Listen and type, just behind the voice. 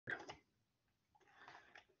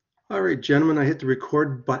All right, gentlemen, I hit the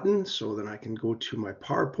record button so that I can go to my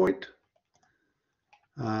PowerPoint.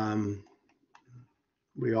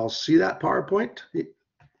 We all see that PowerPoint.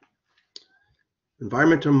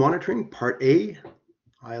 Environmental Monitoring, Part A,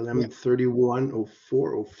 ILM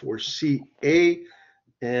 310404CA,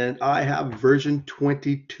 and I have version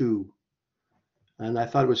 22. And I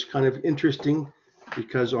thought it was kind of interesting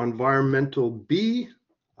because on Environmental B,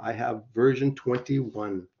 I have version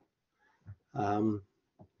 21.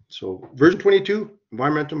 So version 22,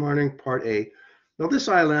 Environmental Monitoring, Part A. Now this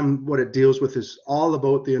ILM, what it deals with is all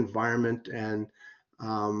about the environment and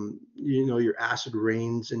your acid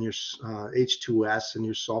rains and your H2S and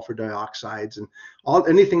your sulfur dioxides and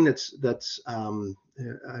anything that's an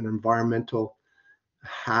environmental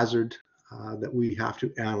hazard that we have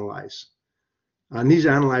to analyze. And these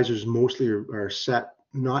analyzers mostly are set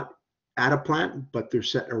not at a plant, but they're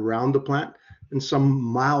set around the plant, and some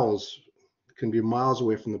can be miles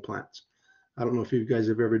away from the plants. I don't know if you guys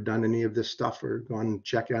have ever done any of this stuff or gone and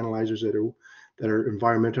check analyzers that are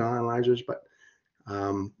environmental analyzers, but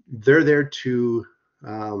they're there to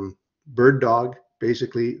bird dog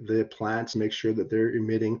basically the plants, make sure that they're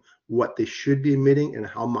emitting what they should be emitting and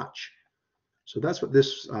how much. So that's what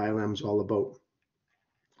this ILM is all about.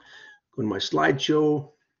 Go to my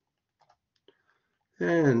slideshow,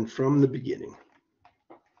 and from the beginning.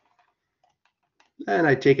 And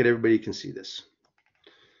I take it everybody can see this.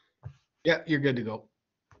 Yeah, you're good to go.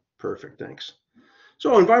 Perfect, thanks.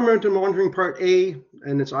 So Environmental Monitoring Part A,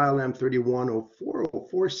 and it's ILM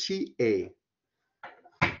 310404CA.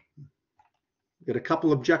 Got a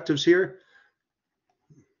couple objectives here.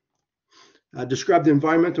 Describe the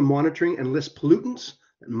environmental monitoring and list pollutants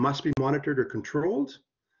that must be monitored or controlled.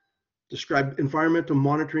 Describe environmental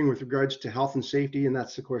monitoring with regards to health and safety, and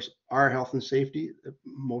that's of course our health and safety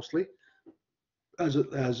mostly as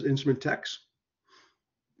instrument techs.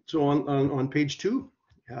 So on page 2,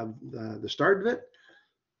 you have the start of it.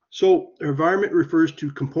 So environment refers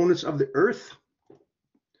to components of the earth.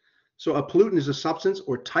 So a pollutant is a substance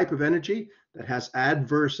or type of energy that has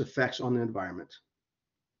adverse effects on the environment.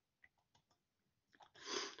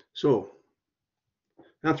 So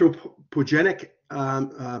anthropogenic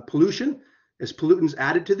pollution is pollutants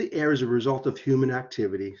added to the air as a result of human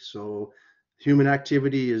activity. So human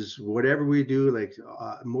activity is whatever we do, like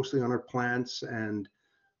mostly on our plants and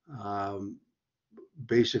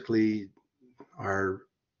basically our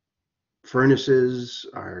furnaces,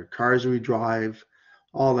 our cars we drive,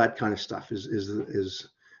 all that kind of stuff is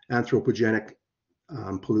anthropogenic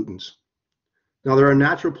pollutants. Now there are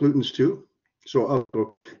natural pollutants too. So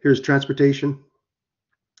here's transportation.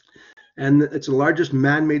 And it's the largest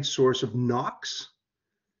man-made source of NOx.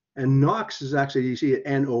 And NOx is actually, you see it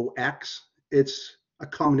NOx. It's a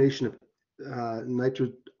combination of nitrous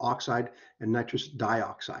oxide and nitrous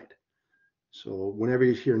dioxide. So whenever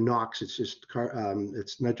you hear NOx, it's just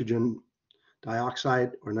it's nitrogen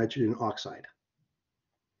dioxide or nitrogen oxide.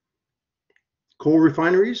 Coal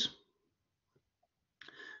refineries.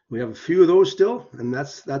 We have a few of those still, and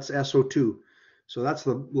that's SO2. So that's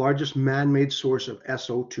the largest man-made source of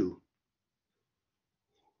SO2.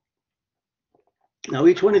 Now,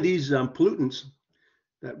 each one of these pollutants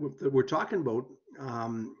that we're talking about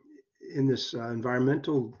in this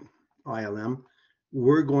environmental ILM,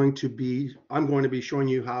 I'm going to be showing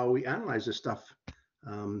you how we analyze this stuff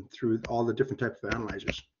through all the different types of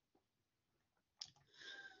analyzers.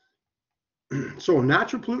 So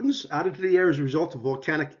natural pollutants added to the air as a result of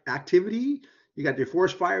volcanic activity. You got your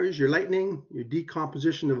forest fires, your lightning, your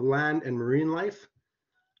decomposition of land and marine life.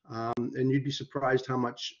 And you'd be surprised how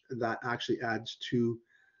much that actually adds to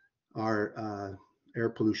our air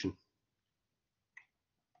pollution.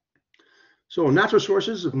 So natural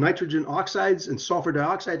sources of nitrogen oxides and sulfur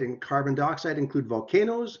dioxide and carbon dioxide include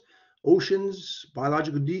volcanoes, oceans,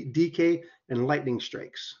 biological decay, and lightning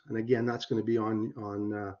strikes. And again, that's going to be in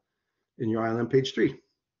your ILM page 3.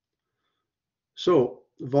 So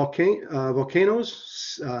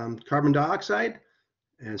volcanoes, carbon dioxide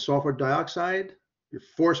and sulfur dioxide. Your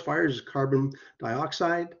forest fires is carbon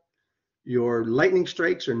dioxide. Your lightning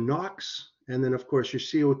strikes are NOx. And then, of course, your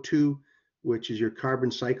CO2, which is your carbon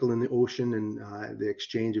cycle in the ocean and the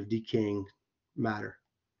exchange of decaying matter.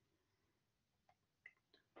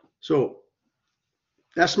 So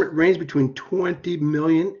estimate range between 20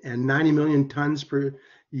 million and 90 million tons per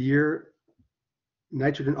year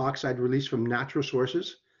nitrogen oxide released from natural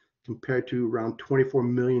sources compared to around 24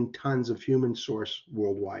 million tons of human source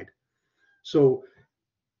worldwide. So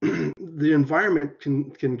the environment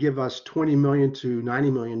can give us 20 million to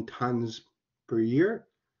 90 million tons per year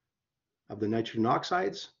of the nitrogen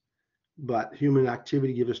oxides, but human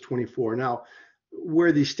activity gives us 24. Now,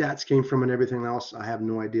 where these stats came from and everything else, I have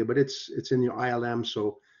no idea, but it's in your ILM,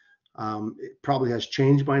 so it probably has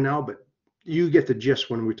changed by now, but you get the gist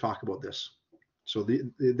when we talk about this. So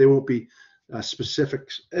they won't be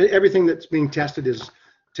specifics. Everything that's being tested is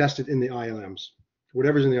tested in the ILMs.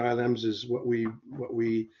 Whatever's in the ILMs is what we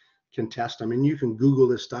can test. I mean, you can Google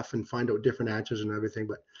this stuff and find out different answers and everything,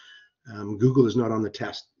 but Google is not on the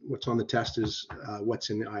test. What's on the test is what's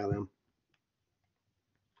in the ILM.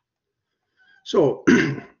 So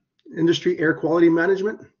industry air quality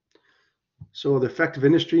management. So the effect of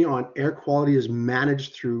industry on air quality is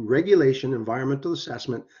managed through regulation, environmental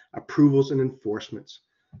assessment, approvals, and enforcements.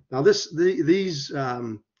 Now this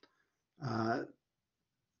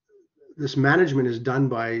management is done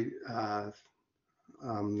by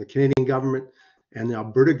the Canadian government and the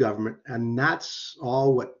Alberta government, and that's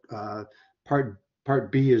all what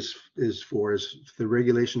part B is for, is the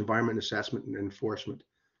regulation, environment, assessment, and enforcement.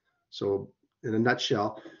 So in a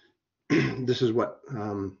nutshell, this is what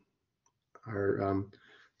our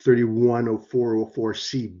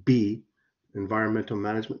 310404CB, environmental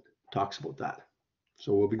management, talks about that.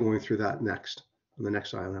 So we'll be going through that next on the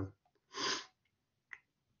next ILM.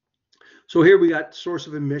 So here we got source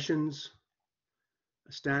of emissions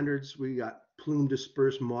standards. We got plume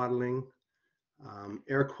disperse modeling,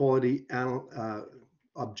 air quality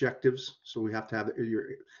objectives. So we have to have your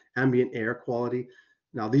ambient air quality.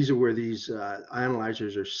 Now these are where these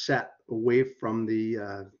analyzers are set away from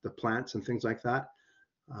the plants and things like that.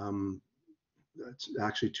 That's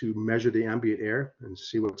actually to measure the ambient air and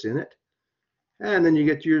see what's in it. And then you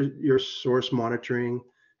get your source monitoring,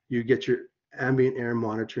 you get your ambient air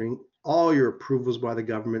monitoring, all your approvals by the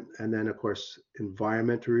government, and then of course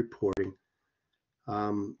environmental reporting.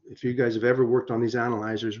 If you guys have ever worked on these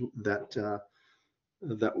analyzers that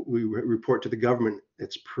we report to the government,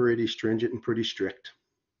 it's pretty stringent and pretty strict.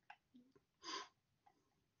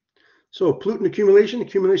 So pollutant accumulation of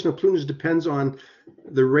pollutants depends on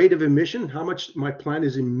the rate of emission, how much my plant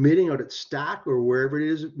is emitting out its stack or wherever it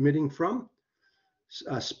is emitting from.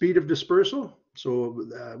 Speed of dispersal. So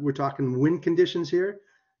we're talking wind conditions here.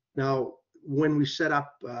 Now, when we set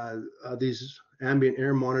up these ambient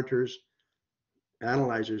air monitors,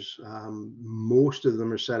 analyzers, most of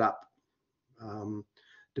them are set up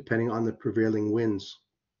depending on the prevailing winds.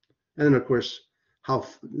 And then of course,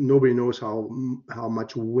 nobody knows how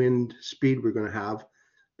much wind speed we're going to have.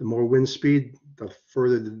 The more wind speed, the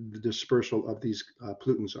further the dispersal of these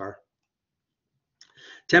pollutants are.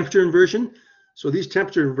 Temperature inversion. So these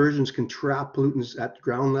temperature inversions can trap pollutants at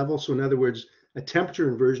ground level. So in other words, a temperature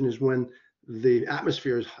inversion is when the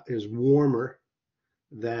atmosphere is warmer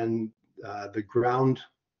than the ground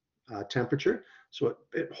temperature. So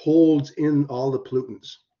it holds in all the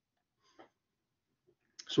pollutants.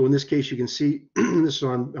 So in this case, you can see, this is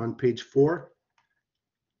on page 4.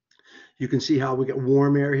 You can see how we get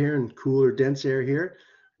warm air here and cooler, dense air here.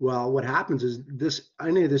 Well, what happens is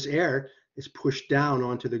any of this air is pushed down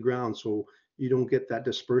onto the ground, so you don't get that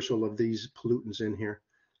dispersal of these pollutants in here.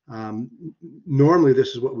 Normally, this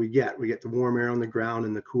is what we get. We get the warm air on the ground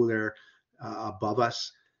and the cool air above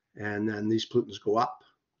us, and then these pollutants go up,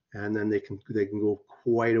 and then they can go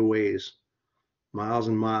quite a ways, miles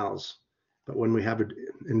and miles. But when we have an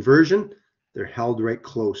inversion, they're held right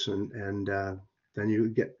close, and then you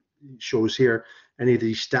get, shows here, any of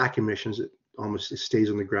these stack emissions, it stays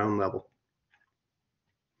on the ground level.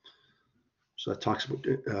 So that talks about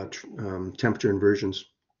temperature inversions.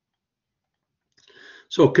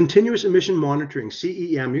 So continuous emission monitoring,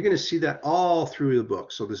 CEM, you're going to see that all through the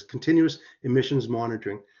book. So this continuous emissions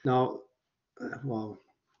monitoring. Now, well,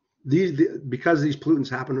 because these pollutants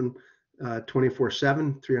happen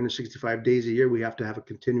 24/7, 365 days a year, we have to have a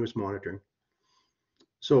continuous monitoring.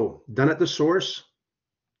 So done at the source,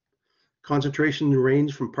 concentration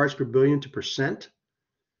range from parts per billion to percent.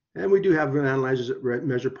 And we do have analyzers that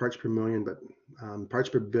measure parts per million, but parts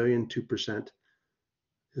per billion to percent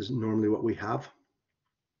is normally what we have.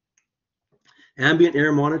 Ambient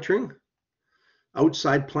air monitoring,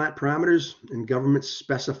 outside plant parameters in government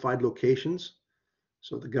specified locations.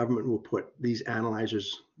 So the government will put these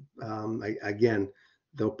analyzers, again,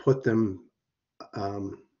 they'll put them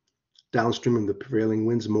downstream of the prevailing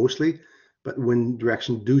winds mostly, but wind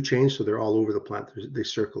direction do change, so they're all over the plant. They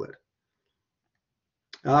circle it.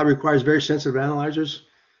 Requires very sensitive analyzers,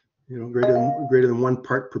 greater than 1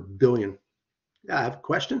 part per billion. Yeah, I have a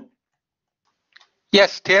question.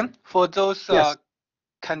 Yes, Tim. For those Yes.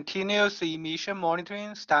 Continuous emission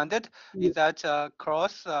monitoring standard, is that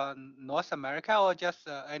across North America or just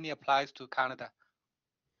any applies to Canada?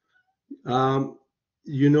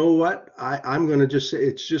 You know what? I'm going to just say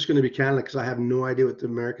it's just going to be Canada because I have no idea what the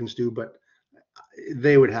Americans do, but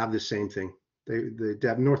they would have the same thing.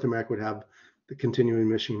 North America would have the continuing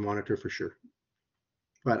emission monitor for sure.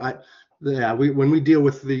 But when we deal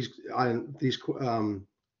with these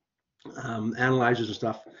analyzers and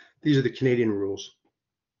stuff, these are the Canadian rules.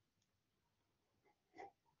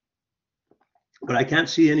 But I can't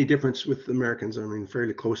see any difference with Americans. I mean,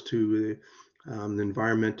 fairly close to the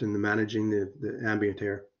environment and the managing the ambient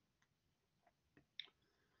air.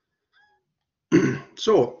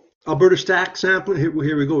 So Alberta stack sampling,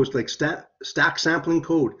 here we go. It's like stack sampling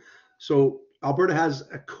code. So Alberta has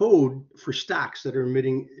a code for stacks that are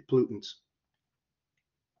emitting pollutants.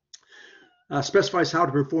 Specifies how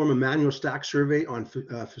to perform a manual stack survey on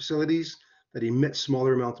facilities that emit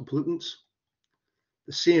smaller amounts of pollutants.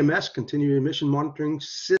 The CMS, continuous emission monitoring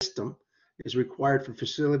system, is required for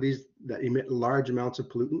facilities that emit large amounts of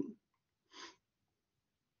pollutant.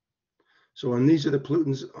 So, and these are the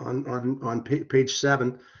pollutants on page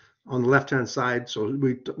 7 on the left-hand side. So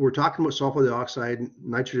we're talking about sulfur dioxide,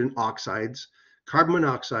 nitrogen oxides, carbon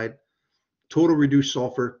monoxide, total reduced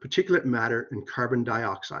sulfur, particulate matter, and carbon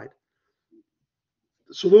dioxide.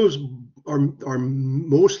 So those are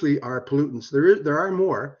mostly our pollutants. There are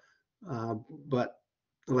more, but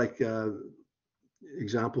like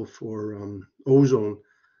example for ozone.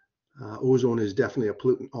 Ozone is definitely a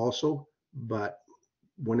pollutant also, but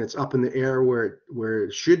when it's up in the air where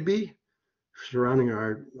it should be, surrounding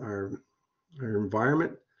our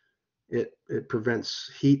environment, it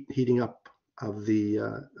prevents heating up of the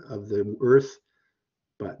earth.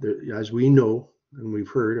 But there, as we know, and we've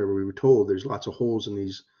heard or we were told, there's lots of holes in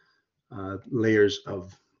these layers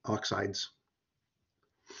of oxides,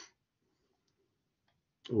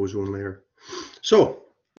 ozone layer. So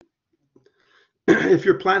if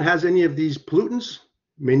your plant has any of these pollutants,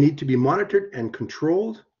 may need to be monitored and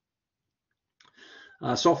controlled.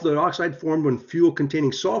 Sulfur dioxide formed when fuel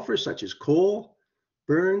containing sulfur, such as coal,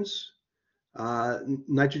 burns.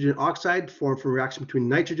 Nitrogen oxide formed from reaction between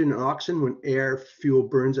nitrogen and oxygen when fuel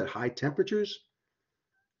burns at high temperatures.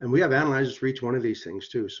 And we have analyzers for each one of these things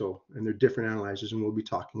too. So, and they're different analyzers, and we'll be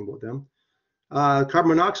talking about them. Carbon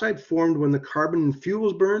monoxide formed when the carbon in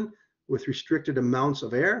fuels burn with restricted amounts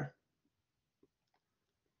of air.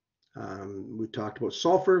 We talked about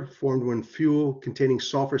sulfur, formed when fuel containing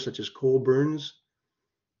sulfur such as coal burns.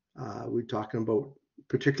 We're talking about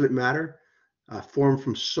particulate matter, formed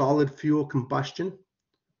from solid fuel combustion.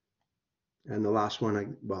 And the last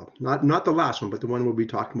one, well, not the last one, but the one we'll be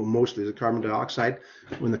talking about mostly is the carbon dioxide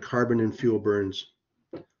when the carbon in fuel burns.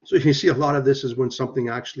 So you can see a lot of this is when something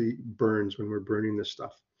actually burns, when we're burning this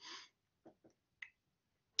stuff.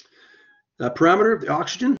 Parameter of the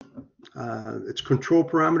oxygen. It's control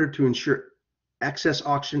parameter to ensure excess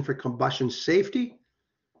oxygen for combustion safety.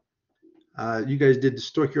 You guys did the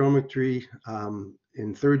stoichiometry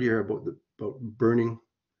in third year about burning.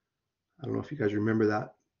 I don't know if you guys remember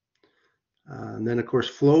that. And then of course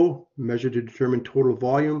flow, measured to determine total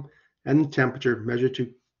volume, and temperature, measured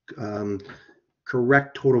to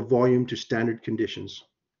correct total volume to standard conditions.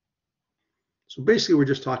 So basically we're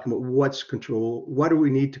just talking about what's control, what do we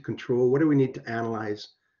need to control, what do we need to analyze,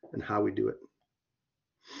 and how we do it.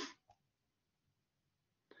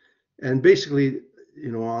 And basically,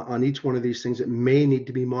 you know, on each one of these things, it may need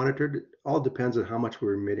to be monitored. It all depends on how much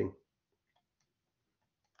we're emitting.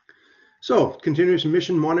 So, continuous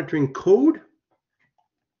emission monitoring code.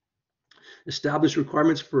 Establish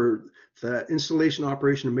requirements for the installation,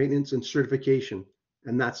 operation, and maintenance and certification.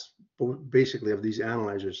 And that's basically of these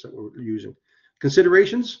analyzers that we're using.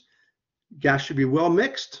 Considerations: gas should be well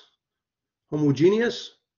mixed,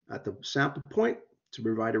 homogeneous at the sample point to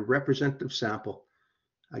provide a representative sample.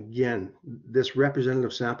 Again, this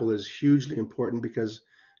representative sample is hugely important because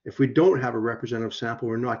if we don't have a representative sample,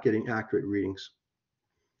 we're not getting accurate readings.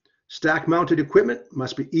 Stack mounted equipment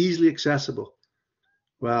must be easily accessible.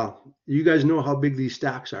 Well, you guys know how big these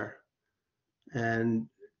stacks are. And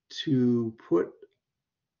to put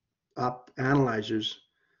up analyzers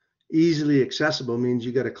easily accessible means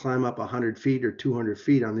you got to climb up 100 feet or 200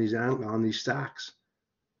 feet on these stacks.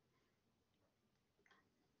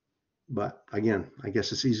 But again, I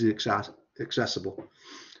guess it's easily accessible.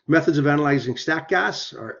 Methods of analyzing stack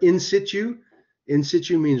gas are in situ. In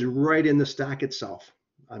situ means right in the stack itself.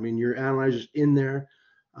 I mean, your analyzer's in there,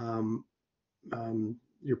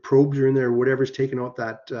 your probes are in there, whatever's taking out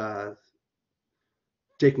that,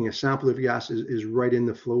 taking a sample of gas is right in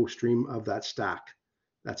the flow stream of that stack.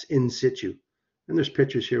 That's in situ. And there's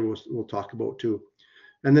pictures here we'll talk about too.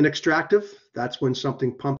 And then extractive, that's when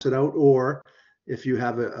something pumps it out, or if you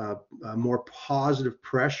have a more positive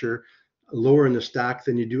pressure lower in the stack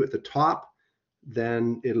than you do at the top,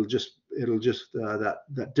 then it'll just it'll just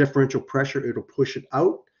that differential pressure, it'll push it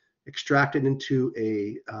out, extract it into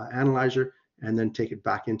a analyzer, and then take it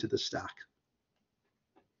back into the stack.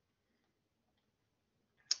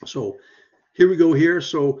 So here we go here.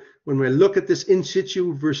 So when we look at this in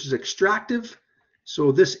situ versus extractive,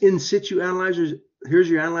 so this in situ analyzer, here's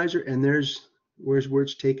your analyzer, and there's where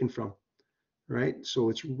it's taken from, right? So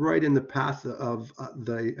it's right in the path of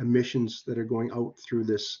the emissions that are going out through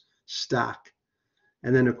this stack.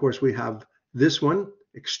 And then of course we have this one,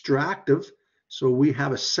 extractive. So we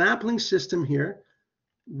have a sampling system here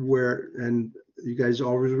where, and you guys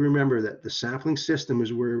always remember that the sampling system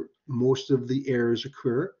is where most of the errors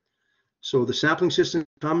occur. So the sampling system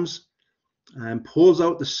comes and pulls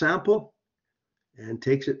out the sample and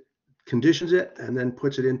takes it, conditions it, and then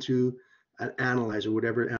puts it into an analyzer,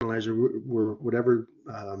 whatever analyzer whatever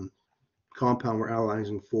compound we're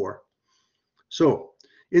analyzing for. So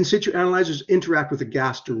in situ analyzers interact with the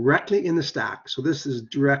gas directly in the stack. So this is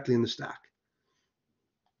directly in the stack.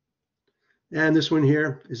 And this one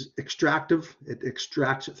here is extractive. It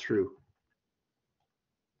extracts it through.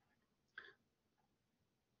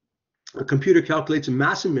 A computer calculates a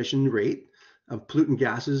mass emission rate of pollutant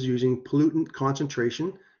gases using pollutant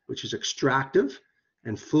concentration, which is extractive,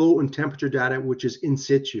 and flow and temperature data, which is in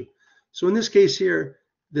situ. So in this case here,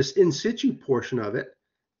 this in situ portion of it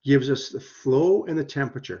gives us the flow and the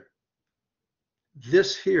temperature.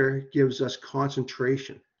 This here gives us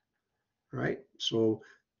concentration, right? So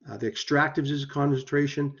the extractives is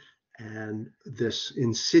concentration, and this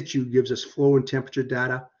in situ gives us flow and temperature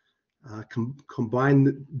data.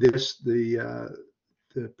 Combine this, the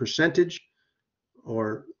percentage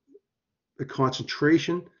or the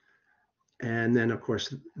concentration, and then of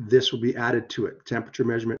course this will be added to it, temperature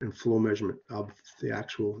measurement and flow measurement of the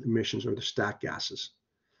actual emissions or the stack gases.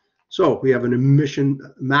 So we have an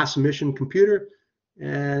mass emission computer,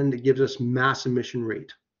 and it gives us mass emission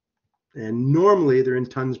rate. And normally they're in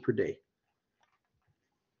tons per day.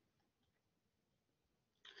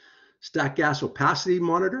 Stack gas opacity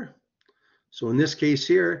monitor. So in this case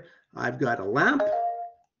here, I've got a lamp.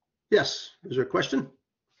 Yes, is there a question?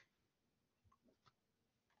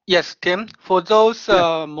 Yes, Tim. For those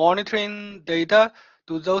monitoring data,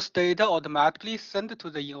 do those data automatically send to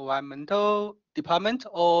the environmental department,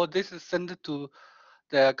 or this is sent to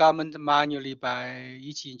the government manually by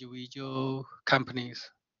each individual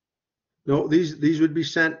companies? No, these would be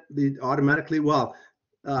sent automatically. Well,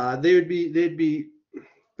 they'd be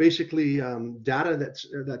basically data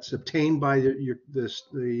that's obtained by the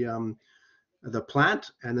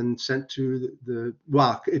plant and then sent to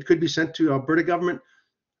well, it could be sent to Alberta government.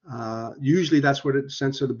 Usually that's what it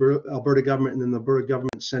sends to the Alberta government, and then the Alberta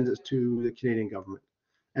government sends it to the Canadian government.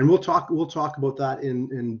 And we'll talk about that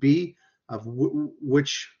in B of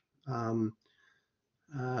which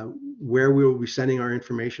where we will be sending our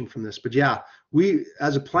information from this. But yeah, we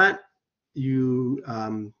as a plant, you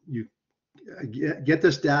get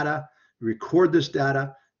this data, record this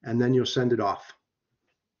data, and then you'll send it off.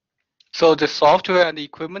 So the software and the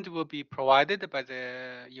equipment will be provided by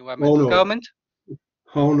the environmental government?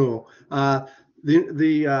 Oh no.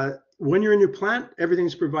 When you're in your plant,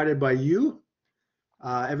 everything's provided by you.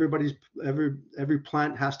 Every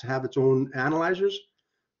plant has to have its own analyzers,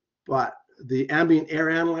 but the ambient air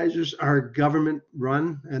analyzers are government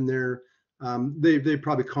run, and they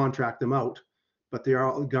probably contract them out, but they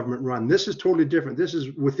are all government run. This is totally different. This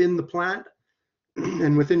is within the plant,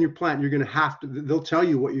 and within your plant, you're going to have to, they'll tell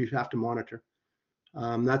you what you have to monitor.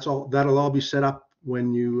 That'll all be set up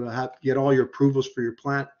when you get all your approvals for your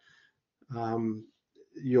plant.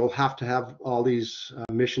 You'll have to have all these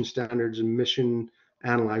emission standards, emission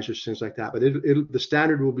analyzers, things like that. But the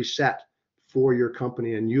standard will be set for your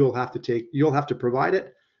company, and you'll have to provide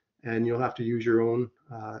it, and you'll have to use your own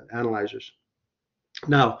analyzers.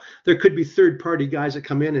 Now, there could be third-party guys that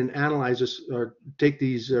come in and analyze this or take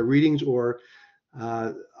these readings, or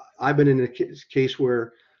I've been in a case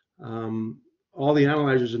where all the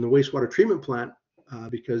analyzers in the wastewater treatment plant,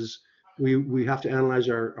 because we have to analyze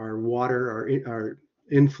our water, our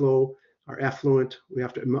inflow, our effluent, we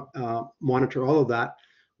have to monitor all of that.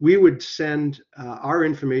 We would send our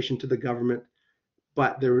information to the government,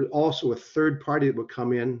 but there was also a third party that would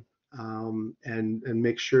come in and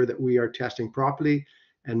make sure that we are testing properly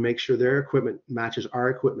and make sure their equipment matches our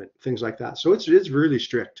equipment, things like that. So it's really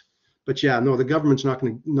strict. But yeah, no, the government's not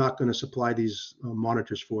going to supply these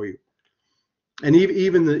monitors for you. And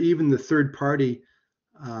even the third party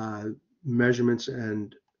measurements,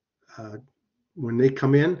 and when they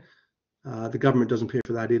come in, the government doesn't pay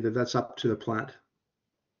for that either. That's up to the plant.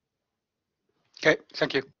 Okay,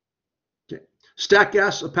 thank you. Okay, stack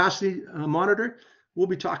gas opacity monitor. we'll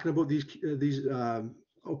be talking about these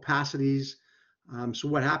opacities. So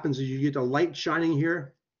what happens is you get a light shining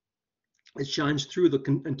here. It shines through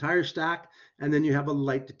the entire stack, and then you have a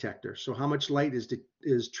light detector. So how much light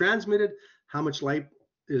is transmitted, how much light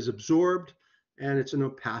is absorbed, and it's an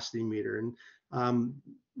opacity meter. And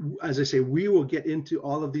as I say, we will get into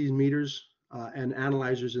all of these meters and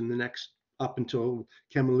analyzers in the next, up until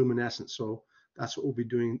chemiluminescence. So that's what we'll be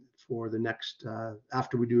doing for the next,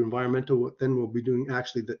 after we do environmental, then we'll be doing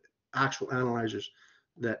actually the actual analyzers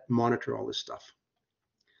that monitor all this stuff.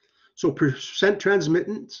 So percent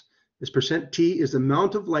transmittance is percent T is the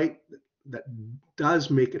amount of light that does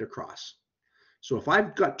make it across. So if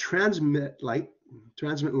I've got transmit light,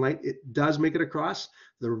 it does make it across.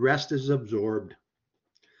 The rest is absorbed.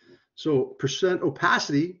 So percent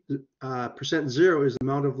opacity, percent zero is the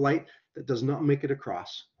amount of light that does not make it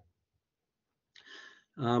across.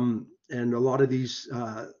 And a lot of these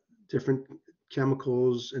different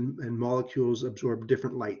chemicals and molecules absorb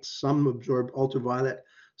different lights. Some absorb ultraviolet,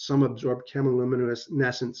 some absorb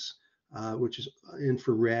chemiluminescence, which is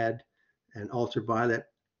infrared and ultraviolet.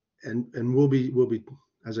 And we'll be,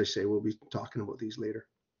 as I say, we'll be talking about these later.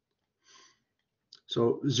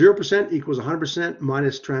 So 0% equals 100%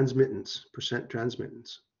 minus transmittance, percent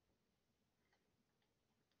transmittance.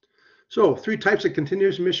 So 3 types of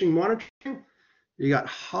continuous emission monitoring. You got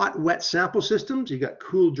hot, wet sample systems, you got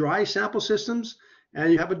cool, dry sample systems,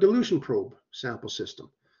 and you have a dilution probe sample system.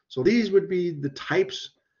 So these would be the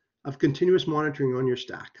types of continuous monitoring on your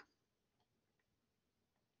stack.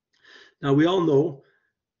 Now we all know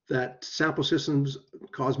that sample systems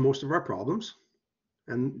cause most of our problems,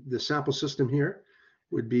 and the sample system here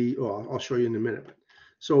would be, oh, I'll show you in a minute.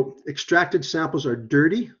 So extracted samples are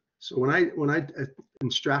dirty. So when I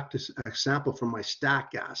extract a sample from my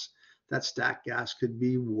stack gas, that stack gas could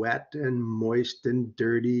be wet and moist and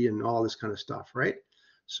dirty and all this kind of stuff, right?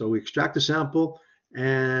 So we extract the sample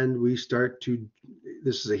and we start to,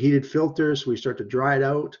 this is a heated filter, so we start to dry it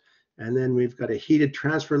out, and then we've got a heated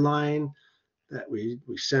transfer line that we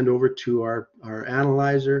send over to our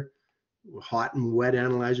analyzer, hot and wet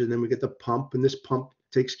analyzer, and then we get the pump, and this pump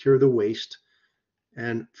takes care of the waste.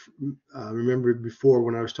 And remember before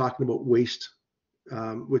when I was talking about waste,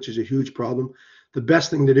 which is a huge problem, the best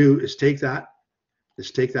thing to do is take that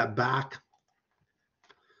back,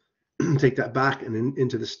 take that back and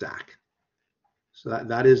into the stack. So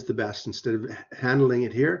that is the best. Instead of handling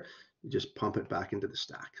it here, you just pump it back into the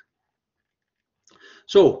stack.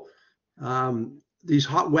 So these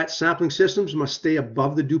hot wet sampling systems must stay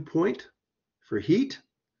above the dew point for heat.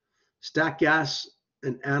 Stack gas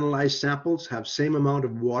and analyzed samples have same amount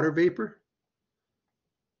of water vapor.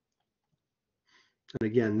 And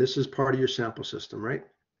again, this is part of your sample system, right?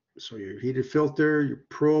 So your heated filter, your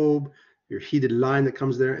probe, your heated line that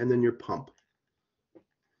comes there, and then your pump.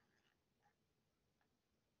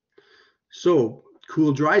 So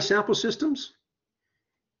cool dry sample systems,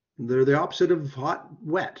 they're the opposite of hot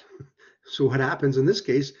wet. So what happens in this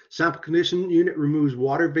case, sample condition unit removes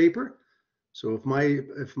water vapor. So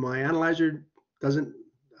if my analyzer doesn't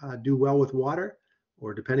do well with water,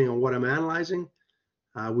 or depending on what I'm analyzing,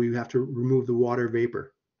 we have to remove the water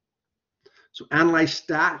vapor. So analyzed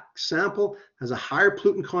stack sample has a higher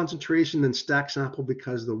pollutant concentration than stack sample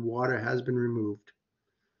because the water has been removed.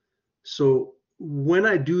 So when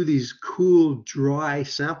I do these cool, dry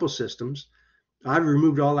sample systems, I've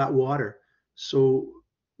removed all that water. So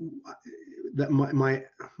that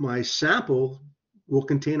my sample will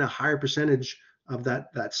contain a higher percentage of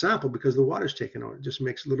that sample because the water's taken out. It just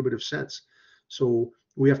makes a little bit of sense. So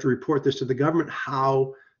we have to report this to the government,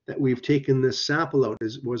 how that we've taken this sample out.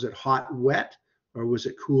 Was it hot, wet, or was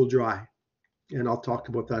it cool, dry? And I'll talk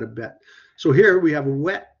about that a bit. So here we have a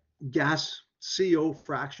wet gas CO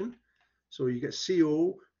fraction. So you get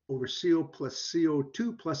CO over CO plus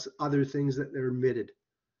CO2 plus other things that are emitted.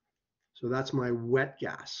 So that's my wet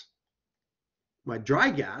gas. My dry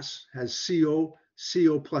gas has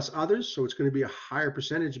CO plus others. So it's going to be a higher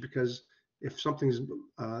percentage because if something's,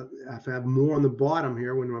 if I have more on the bottom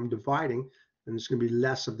here when I'm dividing, then it's going to be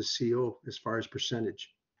less of the CO as far as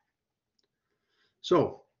percentage.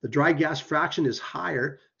 So the dry gas fraction is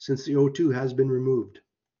higher since the O2 has been removed.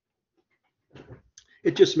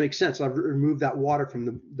 It just makes sense. I've removed that water from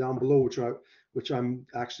the down below, which I'm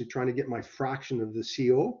actually trying to get my fraction of the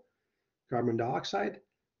CO, carbon dioxide.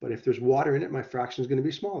 But if there's water in it, my fraction is going to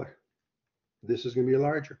be smaller. This is going to be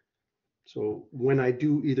larger. So when I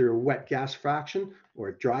do either a wet gas fraction or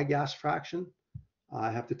a dry gas fraction,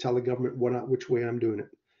 I have to tell the government which way I'm doing it.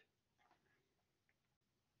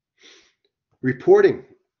 Reporting.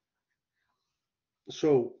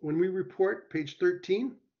 So when we report, page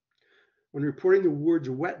 13, When reporting, the words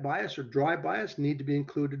wet bias or dry bias need to be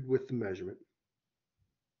included with the measurement.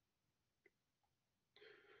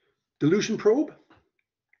 Dilution probe.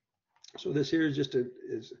 So this here is just a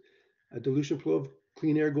dilution probe.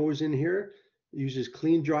 Clean air goes in here. It uses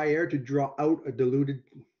clean, dry air to draw out a dilute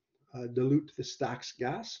the stacked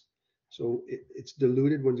gas. So it's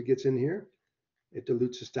diluted when it gets in here. It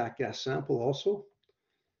dilutes the stacked gas sample also.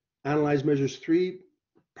 Analyze measures 3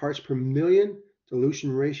 parts per million.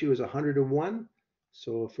 Dilution ratio is 100 to 1.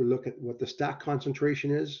 So if we look at what the stack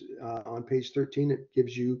concentration is on page 13, it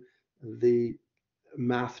gives you the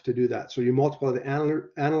math to do that. So you multiply the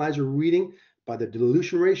analyzer reading by the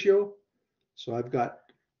dilution ratio. So I've got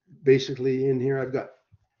basically in here, I've got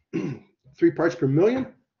 3 parts per million.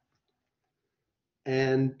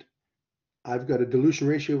 And I've got a dilution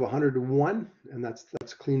ratio of 100 to 1, and that's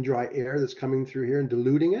clean, dry air that's coming through here and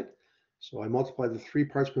diluting it. So I multiply the 3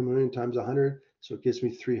 parts per million times 100, so it gives me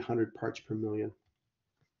 300 parts per million.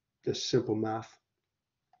 Just simple math.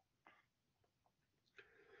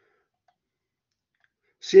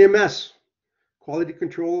 CMS, quality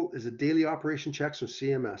control, is a daily operation check, so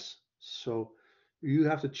CMS. So you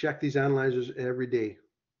have to check these analyzers every day.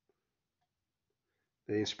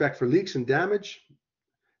 They inspect for leaks and damage,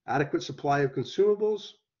 adequate supply of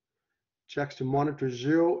consumables, checks to monitor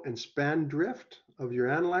zero and span drift of your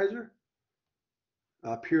analyzer,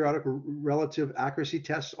 periodic relative accuracy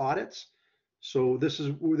tests audits. So this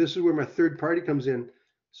is where my third party comes in.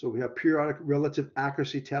 So we have periodic relative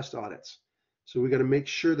accuracy test audits. So we got to make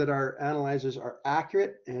sure that our analyzers are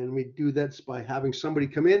accurate, and we do that by having somebody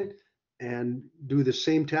come in and do the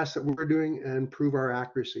same test that we're doing and prove our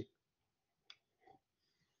accuracy.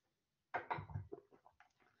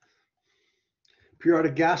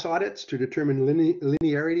 Periodic gas audits to determine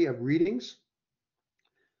linearity of readings,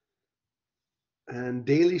 and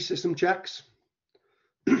daily system checks.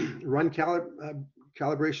 Run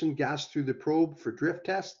calibration gas through the probe for drift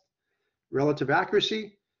test. Relative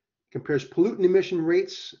accuracy compares pollutant emission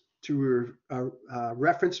rates to a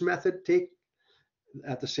reference method take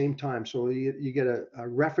at the same time. So you get a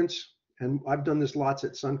reference, and I've done this lots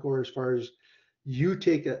at Suncor, as far as you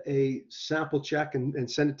take a sample check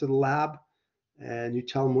and send it to the lab, and you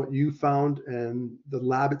tell them what you found, and the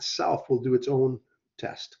lab itself will do its own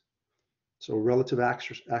test. So relative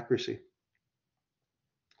accuracy.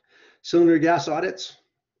 Cylinder gas audits,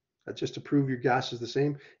 that's just to prove your gas is the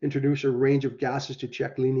same. Introduce a range of gases to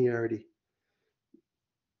check linearity.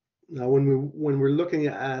 Now, when we're looking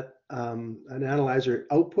at an analyzer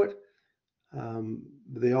output,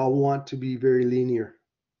 they all want to be very linear.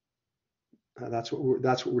 That's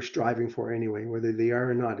what we're striving for anyway. Whether they are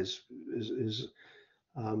or not is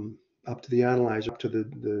up to the analyzer, up to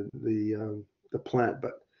the plant.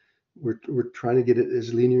 But we're trying to get it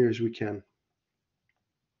as linear as we can.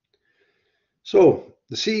 So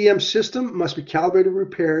the CEM system must be calibrated and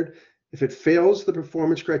repaired if it fails the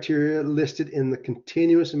performance criteria listed in the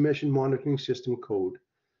continuous emission monitoring system code.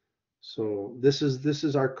 So this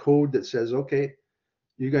is our code that says, okay,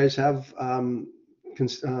 you guys have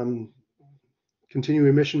continuous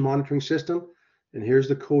emission monitoring system, and here's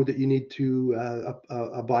the code that you need to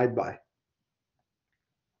abide by.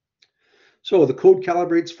 So the code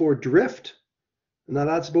calibrates for drift. Now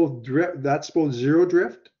that's both zero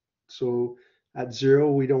drift. So at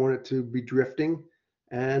 0, we don't want it to be drifting,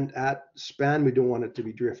 and at span, we don't want it to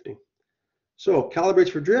be drifting. So calibrates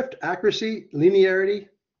for drift, accuracy, linearity.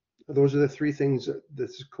 Those are the 3 things that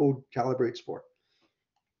this code calibrates for.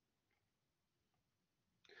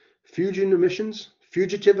 Fugitive emissions.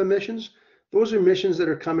 Those are emissions that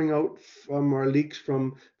are coming out from our leaks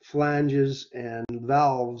from flanges and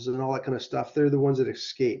valves and all that kind of stuff. They're the ones that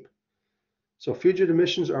escape. So fugitive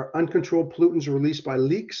emissions are uncontrolled pollutants released by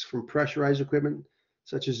leaks from pressurized equipment,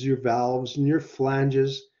 such as your valves and your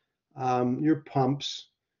flanges, your pumps,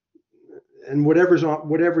 and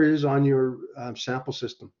whatever is on your sample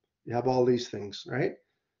system. You have all these things, right?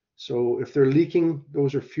 So if they're leaking,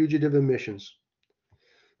 those are fugitive emissions.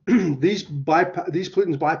 These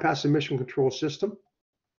pollutants bypass emission control system.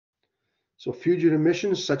 So fugitive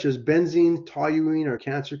emissions such as benzene, toluene, or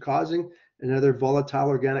cancer-causing and other volatile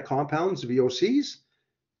organic compounds, VOCs,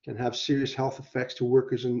 can have serious health effects to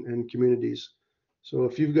workers and communities. So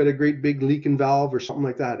if you've got a great big leaking valve or something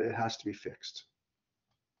like that, it has to be fixed.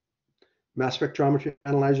 Mass spectrometry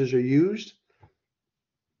analyzers are used.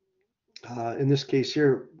 In this case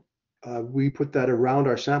here, we put that around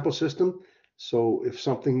our sample system. So if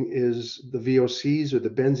something is the VOCs or the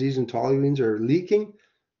benzenes and toluenes are leaking,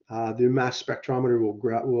 the mass spectrometer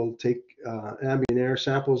will take ambient air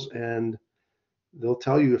samples, and they'll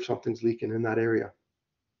tell you if something's leaking in that area.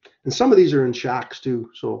 And some of these are in shacks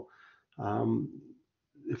too. So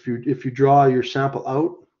If you draw your sample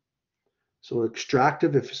out, so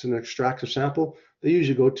extractive, if it's an extractive sample, they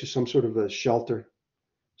usually go to some sort of a shelter.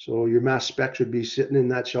 So your mass spec should be sitting in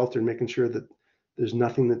that shelter and making sure that there's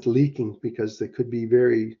nothing that's leaking, because they could be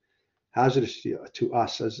very hazardous to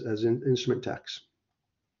us as instrument techs.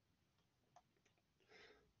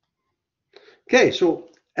 Okay, so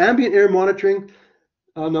ambient air monitoring.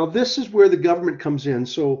 Now this is where the government comes in.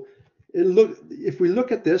 So if we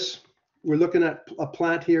look at this, we're looking at a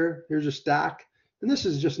plant here. Here's a stack, and this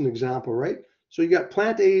is just an example, right? So you got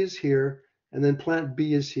plant A is here, and then plant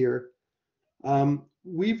B is here.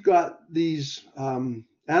 We've got these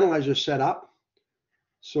analyzers set up.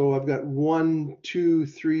 So I've got 1, 2,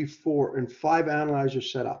 3, 4, and 5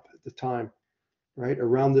 analyzers set up at the time, right,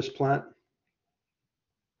 around this plant.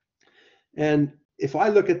 And if I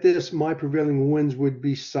look at this, my prevailing winds would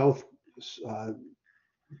be south,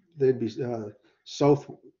 they'd be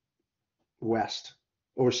southwest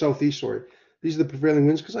or southeast, sorry. These are the prevailing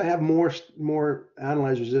winds because I have more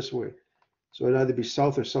analyzers this way. So it'd either be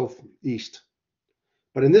south or southeast.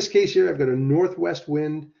 But in this case here, I've got a northwest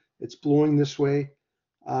wind. It's blowing this way.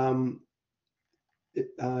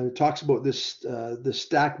 It talks about this the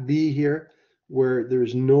stack B here, where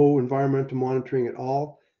there's no environmental monitoring at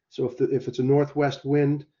all. So if it's a northwest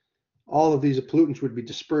wind, all of these pollutants would be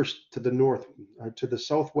dispersed to the north, to the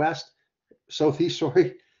southeast,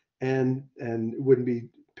 sorry, and wouldn't be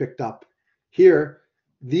picked up. Here,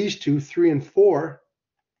 these 2, 3, and 4,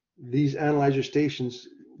 these analyzer stations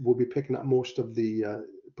will be picking up most of the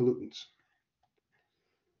pollutants.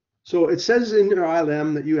 So it says in your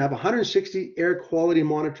ILM that you have 160 air quality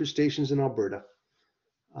monitor stations in Alberta.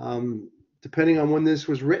 Depending on when this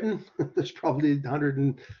was written, there's probably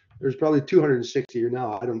 260 or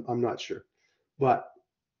now. I'm not sure, but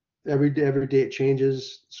every day it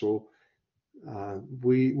changes. So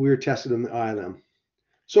we're tested in the ILM.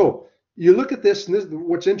 So you look at this, and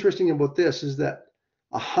what's interesting about this is that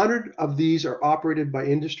 100 of these are operated by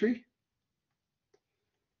industry,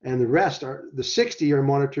 and the 60 are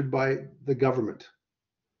monitored by the government.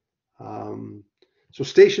 So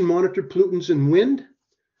station monitor pollutants and wind.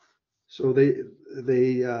 So they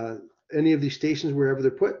any of these stations, wherever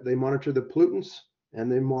they're put, they monitor the pollutants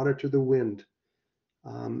and they monitor the wind.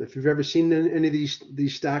 If you've ever seen any of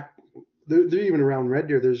these stacked, they're even around Red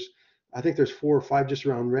Deer. I think there's 4 or 5 just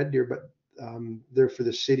around Red Deer, but they're for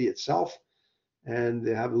the city itself. And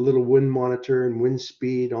they have a little wind monitor and wind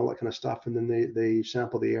speed, all that kind of stuff, and then they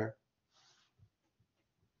sample the air.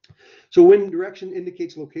 So wind direction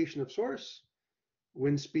indicates location of source.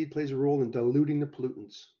 Wind speed plays a role in diluting the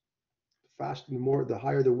pollutants. The faster, the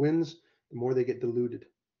higher the winds, the more they get diluted.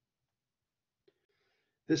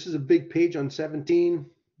 This is a big page on 17.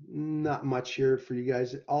 Not much here for you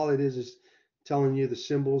guys. All it is telling you the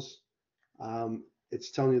symbols. It's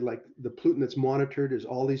telling you like the pollutant that's monitored is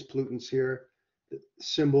all these pollutants here.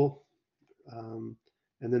 Symbol, and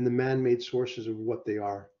then the man-made sources of what they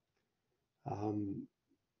are. A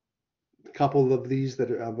couple of these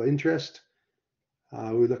that are of interest.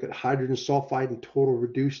 We look at hydrogen sulfide and total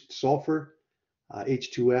reduced sulfur,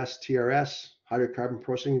 H2S, TRS, hydrocarbon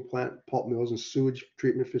processing plant, pulp mills, and sewage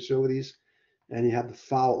treatment facilities. And you have the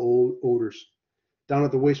foul odors. Down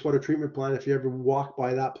at the wastewater treatment plant, if you ever walk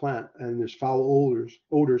by that plant and there's foul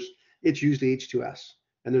odors, it's usually H2S.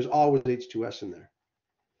 And there's always H2S in there.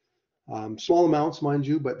 Small amounts, mind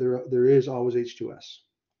you, but there is always H2S.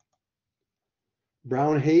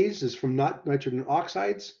 Brown haze is from nitrogen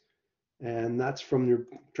oxides, and that's from your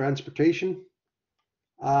transportation.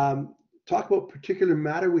 Talk about particulate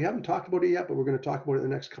matter. We haven't talked about it yet, but we're going to talk about it in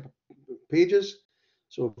the next couple pages.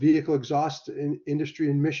 So vehicle exhaust in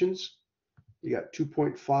industry emissions, you got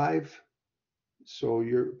 2.5. So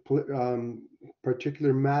your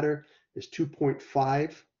particulate matter is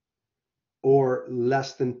 2.5 or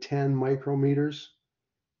less than 10 micrometers,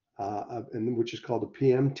 and which is called a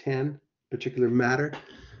PM10, particulate matter.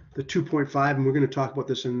 The 2.5, and we're going to talk about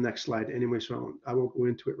this in the next slide anyway, so I won't go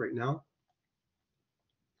into it right now.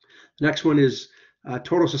 The next one is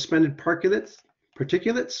total suspended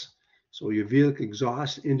particulates. So your vehicle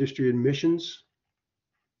exhaust industry emissions,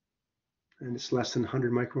 and it's less than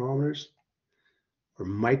 100 micrometers or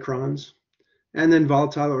microns. And then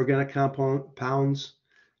volatile organic compounds,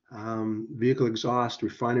 vehicle exhaust,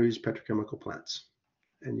 refineries, petrochemical plants.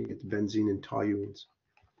 And you get the benzene and toluenes.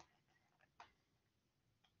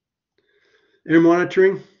 Air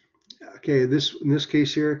monitoring. Okay, in this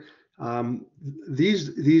case here,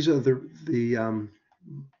 these are the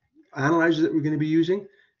analyzers that we're going to be using.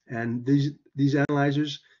 And these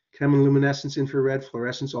analyzers, chemiluminescence, infrared,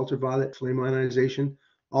 fluorescence, ultraviolet, flame ionization,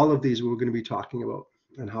 all of these we're going to be talking about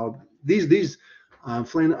and how these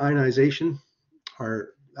flame ionization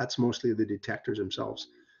that's mostly the detectors themselves.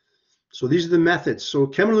 So these are the methods. So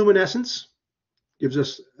chemiluminescence gives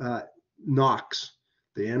us NOx,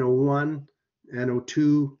 the NO1,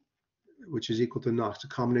 NO2, which is equal to NOx. The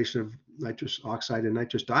combination of nitrous oxide and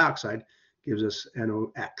nitrous dioxide gives us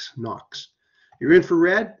NOx. Your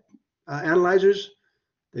infrared analyzers,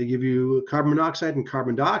 they give you carbon monoxide and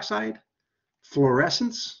carbon dioxide.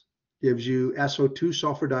 Fluorescence gives you SO2,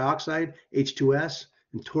 sulfur dioxide, H2S,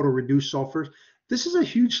 and total reduced sulfur. This is a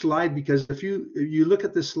huge slide because if you look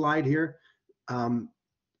at this slide here,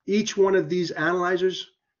 each one of these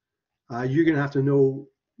analyzers, you're going to have to know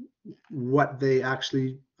what they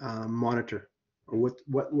actually monitor, or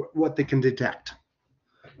what they can detect.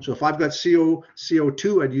 So if I've got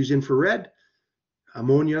CO2, I'd use infrared.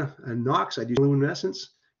 Ammonia and NOx, I'd use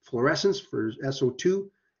luminescence. Fluorescence for SO2.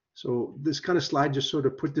 So this kind of slide just sort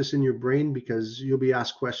of put this in your brain because you'll be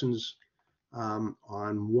asked questions on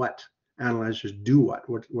what analyzers do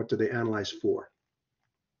what do they analyze for.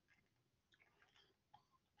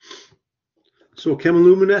 So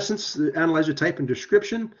chemiluminescence, the analyzer type and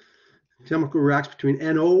description. Chemical reacts between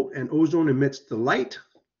NO and ozone, emits the light.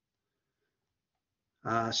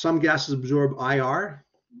 Some gases absorb IR,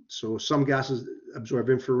 so some gases absorb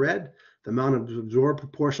infrared. The amount of absorbed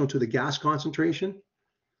proportional to the gas concentration.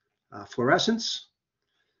 Fluorescence.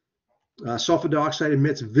 Sulfur dioxide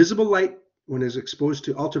emits visible light when it is exposed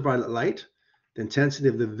to ultraviolet light. The intensity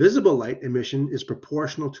of the visible light emission is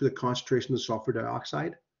proportional to the concentration of sulfur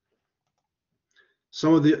dioxide.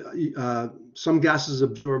 Some gases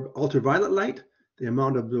absorb ultraviolet light. The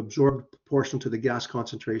amount of absorbed proportional to the gas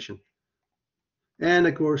concentration. And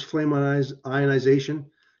of course, flame ionization.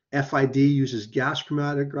 FID uses gas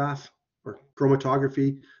chromatograph or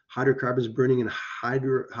chromatography. Hydrocarbons burning in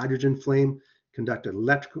hydrogen flame conduct an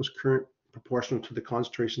electrical current proportional to the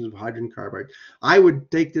concentrations of hydrogen carbide. I would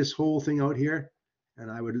take this whole thing out here,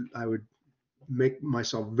 and I would make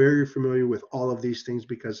myself very familiar with all of these things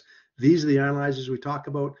because these are the analyzers we talk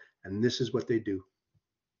about, and this is what they do.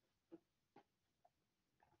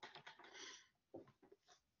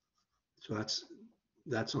 So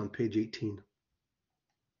that's on page 18.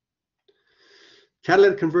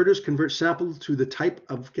 Catalytic converters convert sample to the type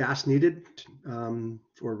of gas needed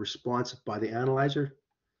for response by the analyzer.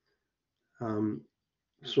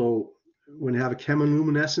 So when you have a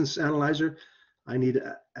chemiluminescence analyzer, I need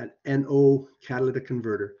an NO catalytic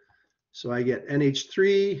converter. So I get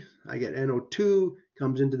NH3, I get NO2,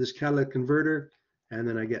 comes into this catalytic converter, and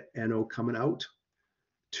then I get NO coming out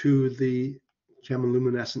to the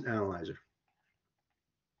chemiluminescent analyzer.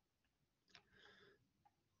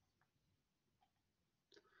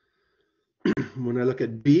 When I look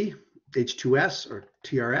at B, H2S or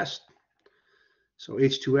TRS, so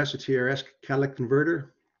H2S or TRS catalytic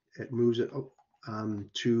converter, it moves it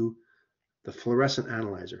to the fluorescent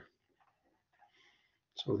analyzer.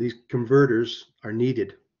 So these converters are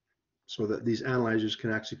needed so that these analyzers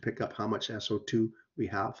can actually pick up how much SO2 we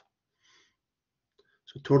have.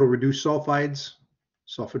 So total reduced sulfides,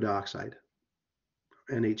 sulfur dioxide,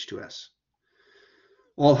 and H2S.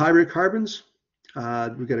 All hydrocarbons,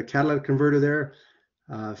 we've got a catalytic converter there,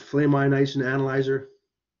 flame ionization analyzer,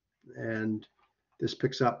 and this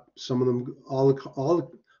picks up some of them. All the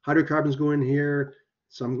hydrocarbons go in here,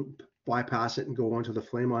 some bypass it and go onto the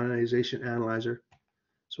flame ionization analyzer.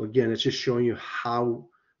 So again, it's just showing you how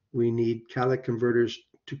we need catalytic converters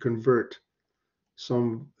to convert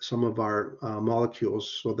some of our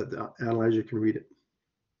molecules so that the analyzer can read it.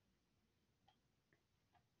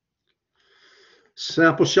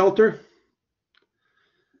 Sample shelter.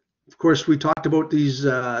 Of course, we talked about these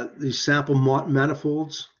sample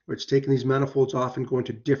manifolds, where it's taking these manifolds off and going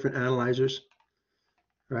to different analyzers,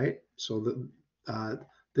 right? So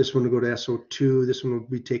this one will go to SO2, this one will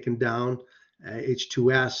be taken down,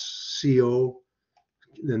 H2S, CO,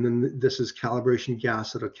 and then this is calibration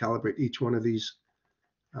gas that'll calibrate each one of these.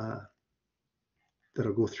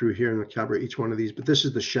 That'll go through here and will calibrate each one of these. But this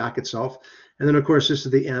is the shack itself, and then of course this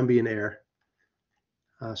is the ambient air.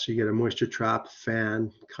 So you get a moisture trap,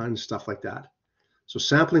 fan, kind of stuff like that. So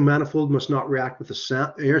sampling manifold must not react with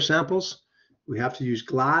the air samples. We have to use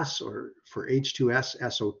glass or for H2S,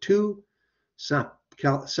 SO2.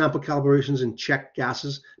 Sample calibrations and check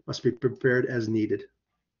gases must be prepared as needed.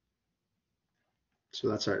 So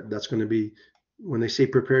that's going to be, when they say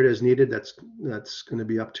prepared as needed, that's going to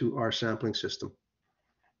be up to our sampling system.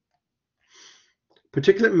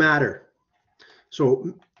 Particulate matter.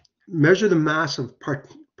 So measure the mass of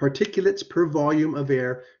particulates per volume of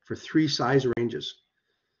air for 3 size ranges.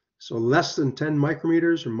 So less than 10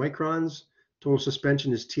 micrometers or microns, total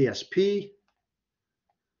suspension is TSP.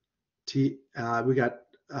 We got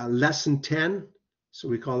less than 10, so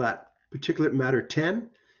we call that particulate matter 10.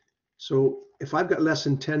 So if I've got less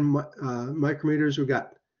than 10 micrometers,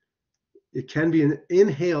 it can be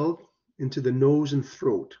inhaled into the nose and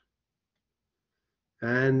throat.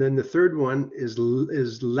 And then the third one is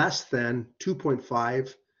less than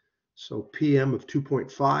 2.5, so PM of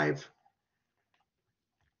 2.5,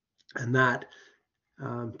 and that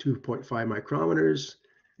 2.5 micrometers,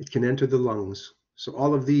 it can enter the lungs. So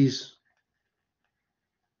all of these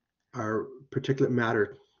are particulate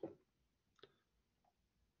matter.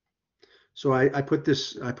 So I put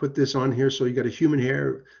this on here. So you got a human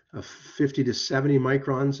hair of 50 to 70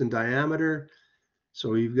 microns in diameter.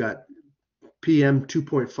 So you've got PM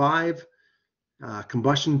 2.5,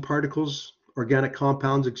 combustion particles, organic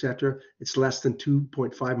compounds, etc. It's less than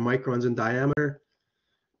 2.5 microns in diameter.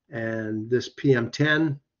 And this PM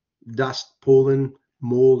 10, dust, pollen,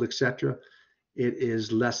 mold, etc., it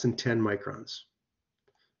is less than 10 microns.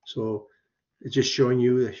 So it's just showing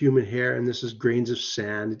you the human hair, and this is grains of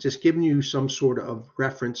sand. It's just giving you some sort of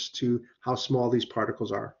reference to how small these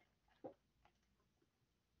particles are.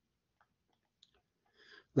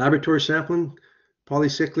 Laboratory sampling,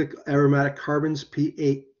 polycyclic aromatic carbons,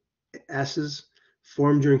 PASs,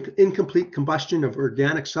 formed during incomplete combustion of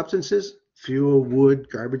organic substances, fuel, wood,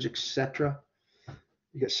 garbage, etc.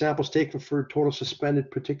 You get samples taken for total suspended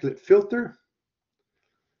particulate filter.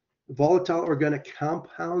 Volatile organic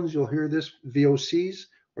compounds, you'll hear this, VOCs,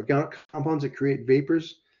 organic compounds that create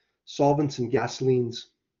vapors. Solvents and gasolines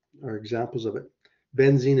are examples of it.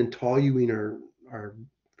 Benzene and toluene are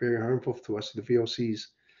very harmful to us, the VOCs.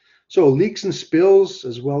 So leaks and spills,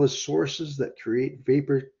 as well as sources that create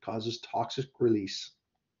vapor, causes toxic release.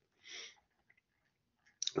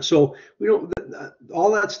 So we don't, all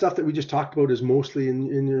that stuff that we just talked about is mostly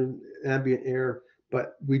in your ambient air,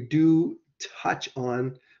 but we do touch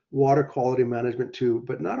on water quality management too,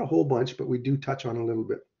 but not a whole bunch, but we do touch on a little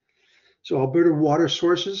bit. So Alberta water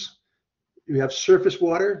sources, you have surface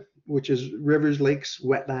water, which is rivers, lakes,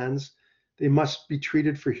 wetlands. They must be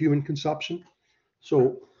treated for human consumption.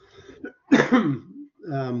 So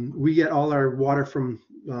we get all our water from,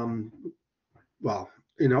 well,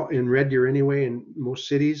 you know, in Red Deer anyway, in most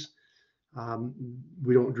cities.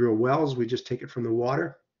 We don't drill wells, we just take it from the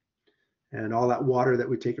water. And all that water that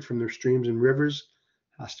we take it from their streams and rivers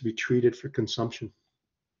has to be treated for consumption.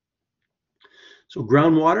 So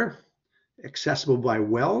groundwater, accessible by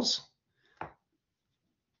wells.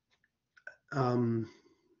 And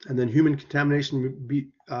then human contamination would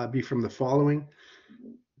be from the following.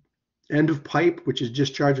 End of pipe, which is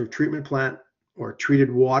discharge of treatment plant or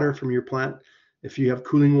treated water from your plant. If you have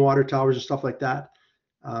cooling water towers and stuff like that,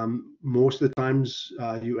 most of the times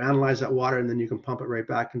you analyze that water and then you can pump it right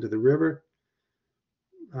back into the river.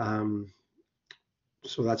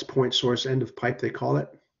 So that's point source, end of pipe, they call it.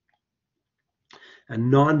 And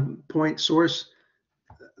non-point source,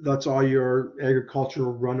 that's all your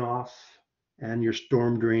agricultural runoff and your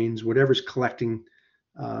storm drains, whatever's collecting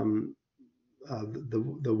the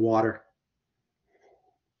water.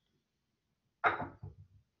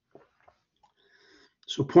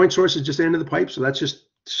 So point source is just the end of the pipe. So that's just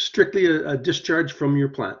strictly a discharge from your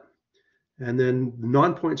plant. And then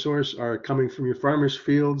non-point source are coming from your farmers'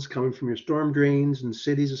 fields, coming from your storm drains and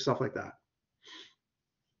cities and stuff like that.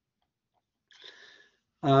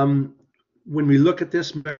 When we look at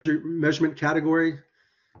this measurement category,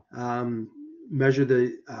 measure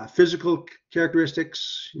the physical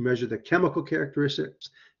characteristics, you measure the chemical characteristics,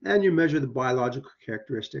 and you measure the biological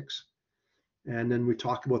characteristics. And then we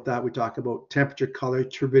talk about that. We talk about temperature, color,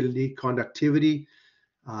 turbidity, conductivity,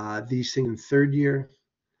 these things in third year.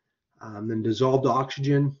 Then dissolved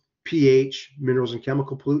oxygen, pH, minerals and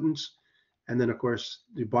chemical pollutants. And then, of course,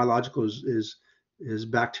 the biological is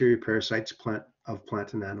bacteria, parasites, plant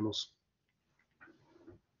and animals.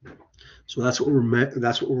 So that's what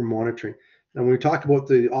we're monitoring. And when we talk about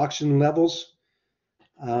the oxygen levels,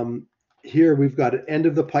 here we've got an end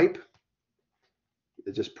of the pipe.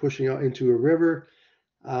 It's just pushing out into a river.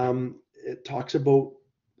 It talks about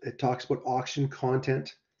oxygen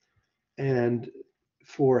content, and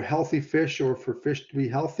for healthy fish, or for fish to be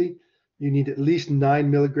healthy, you need at least 9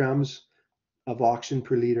 milligrams of oxygen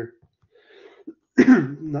per liter.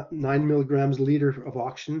 9 milligrams a liter of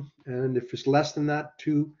oxygen, and if it's less than that,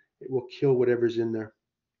 2, it will kill whatever's in there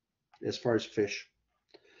as far as fish.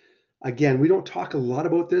 Again, we don't talk a lot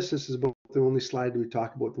about this. This is about the only slide we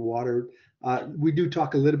talk about the water. We do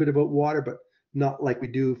talk a little bit about water, but not like we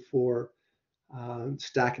do for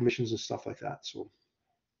stack emissions and stuff like that. So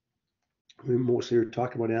we mostly are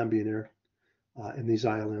talking about ambient air in these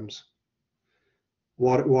ILMs.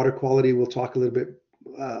 Water quality, we'll talk a little bit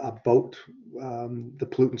about the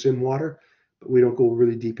pollutants in water, but we don't go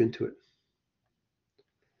really deep into it.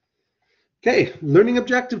 Okay, learning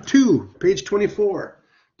objective 2, page 24.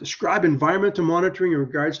 Describe environmental monitoring in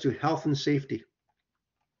regards to health and safety.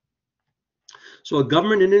 So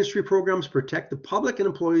government and industry programs protect the public and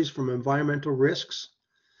employees from environmental risks.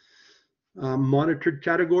 Monitored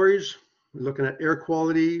categories, we're looking at air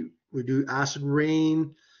quality, we do acid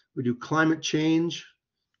rain, we do climate change,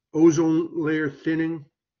 ozone layer thinning,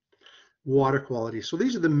 water quality. So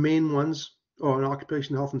these are the main ones. Oh, and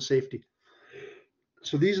occupational health and safety.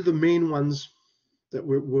 So these are the main ones that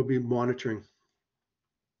we'll be monitoring.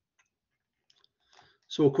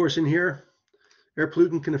 So of course in here, air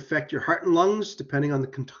pollutant can affect your heart and lungs depending on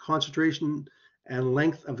the concentration and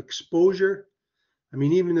length of exposure. I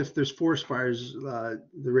mean, even if there's forest fires, the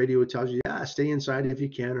radio tells you, yeah, stay inside if you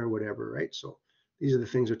can or whatever, right? So these are the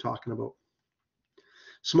things they're talking about.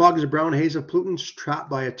 Smog is a brown haze of pollutants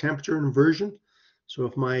trapped by a temperature inversion. So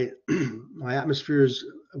if my my atmosphere is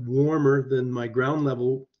warmer than my ground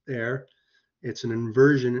level air, it's an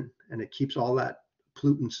inversion and it keeps all that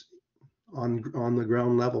pollutants on the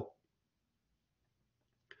ground level.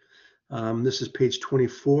 This is page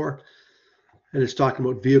 24, and it's talking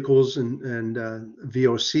about vehicles and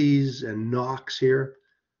VOCs and NOx here.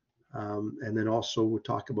 And then also we'll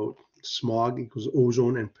talk about smog equals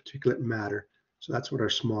ozone and particulate matter. So that's what our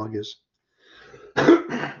smog is.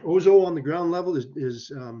 Ozone on the ground level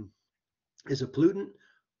is a pollutant.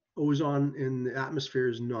 Ozone in the atmosphere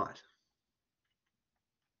is not.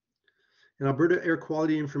 And Alberta air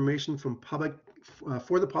quality information from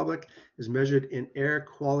for the public is measured in Air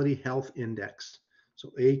Quality Health Index,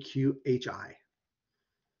 so AQHI.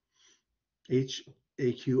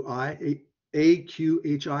 AQHI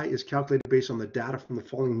is calculated based on the data from the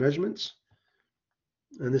following measurements.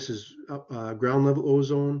 And this is ground level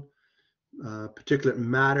ozone, particulate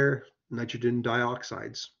matter, nitrogen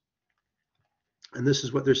dioxides. And this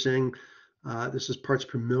is what they're saying. This is parts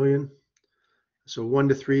per million. So 1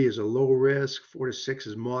 to 3 is a low risk, 4 to 6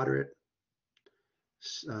 is moderate,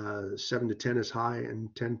 7 to 10 is high,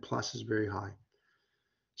 and 10 plus is very high.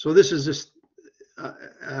 So this is just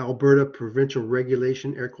Alberta Provincial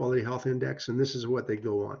Regulation Air Quality Health Index, and this is what they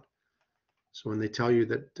go on. So when they tell you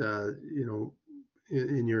that, you know,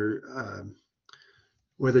 in your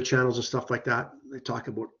weather channels and stuff like that, they talk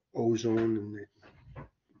about ozone and they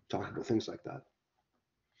talk about things like that.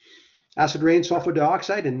 Acid rain, sulfur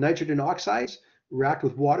dioxide, and nitrogen oxides react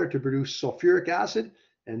with water to produce sulfuric acid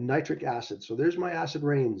and nitric acid. So there's my acid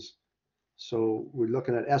rains. So we're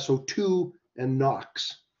looking at SO2 and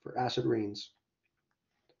NOx for acid rains.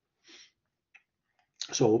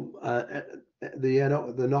 So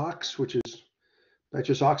the NOx, which is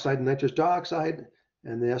nitrous oxide and nitrous dioxide,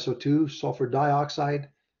 and the SO2, sulfur dioxide,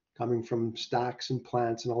 coming from stacks and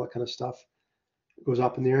plants and all that kind of stuff, it goes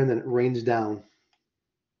up in the air and then it rains down,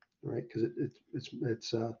 right? Because it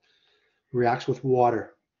reacts with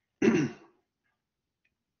water.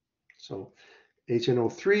 So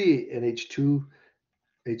HNO3 and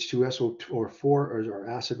H2SO2 or 4 are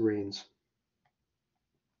acid rains.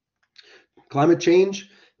 Climate change,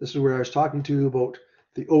 this is where I was talking to you about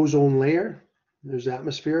the ozone layer. There's the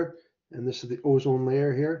atmosphere, and this is the ozone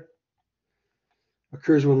layer here.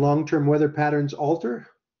 Occurs when long-term weather patterns alter.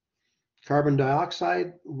 Carbon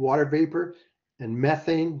dioxide, water vapor, and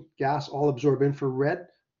methane gas all absorb infrared,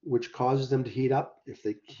 which causes them to heat up. If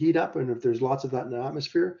they heat up, and if there's lots of that in the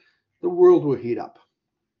atmosphere, the world will heat up.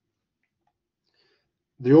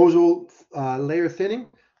 The ozone layer thinning,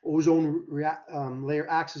 ozone layer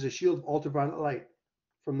acts as a shield of ultraviolet light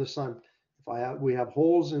from the sun. We have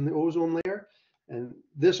holes in the ozone layer, and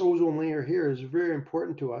this ozone layer here is very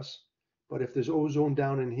important to us. But if there's ozone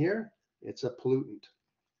down in here, it's a pollutant.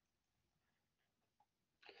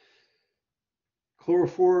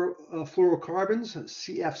 Chlorofluorocarbons,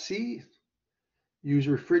 CFC, use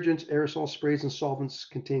refrigerants, aerosol sprays, and solvents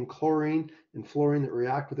contain chlorine and fluorine that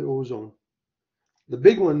react with the ozone. The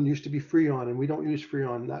big one used to be Freon, and we don't use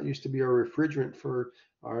Freon. That used to be our refrigerant for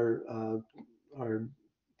our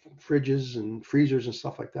fridges and freezers and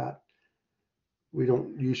stuff like that. We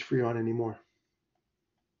don't use Freon anymore.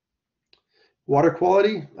 Water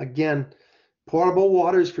quality, again, potable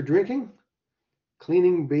water is for drinking,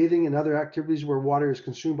 cleaning, bathing, and other activities where water is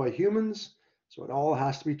consumed by humans. So it all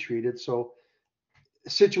has to be treated. So the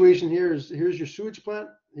situation here is, here's your sewage plant,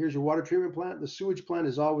 here's your water treatment plant. The sewage plant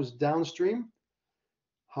is always downstream.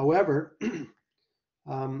 However,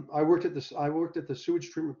 I worked at the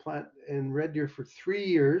sewage treatment plant in Red Deer for 3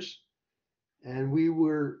 years, and we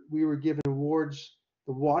were given awards.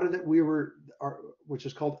 The water that which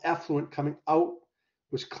is called effluent coming out,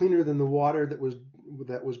 was cleaner than the water that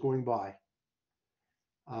was going by.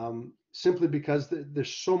 Simply because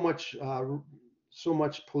there's so much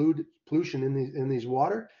pollution in these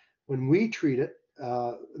water. When we treat it,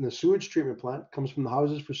 in the sewage treatment plant comes from the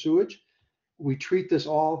houses for sewage. We treat this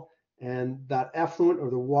all, and that effluent or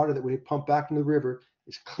the water that we pump back into the river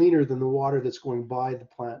is cleaner than the water that's going by the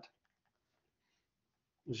plant.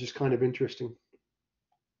 It's just kind of interesting.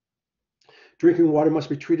 Drinking water must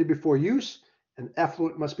be treated before use, and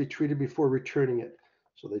effluent must be treated before returning it.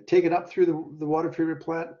 So they take it up through the water treatment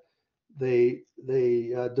plant. They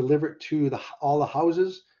deliver it to all the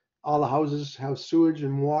houses. All the houses have sewage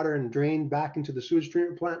and water and drain back into the sewage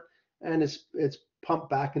treatment plant, and it's pumped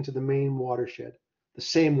back into the main watershed, the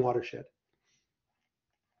same watershed.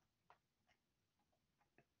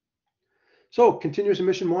 So continuous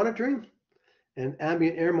emission monitoring and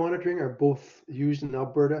ambient air monitoring are both used in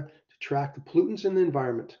Alberta to track the pollutants in the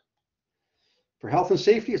environment. For health and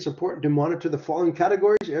safety, it's important to monitor the following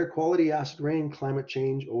categories: air quality, acid rain, climate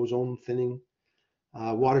change, ozone thinning,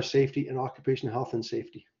 water safety, and occupational health and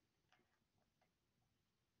safety.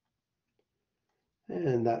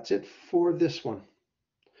 And that's it for this one.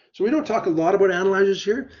 So we don't talk a lot about analyzers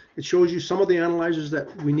here. It shows you some of the analyzers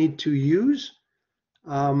that we need to use.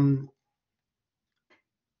 And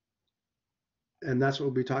that's what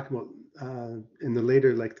we'll be talking about in the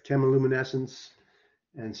later, like the chemiluminescence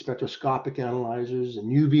and spectroscopic analyzers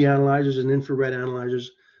and UV analyzers and infrared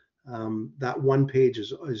analyzers. That one page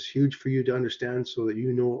is huge for you to understand, so that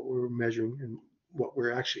you know what we're measuring and what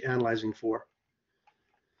we're actually analyzing for.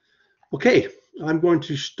 Okay, I'm going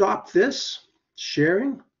to stop this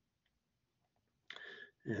sharing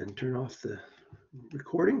and turn off the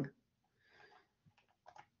recording.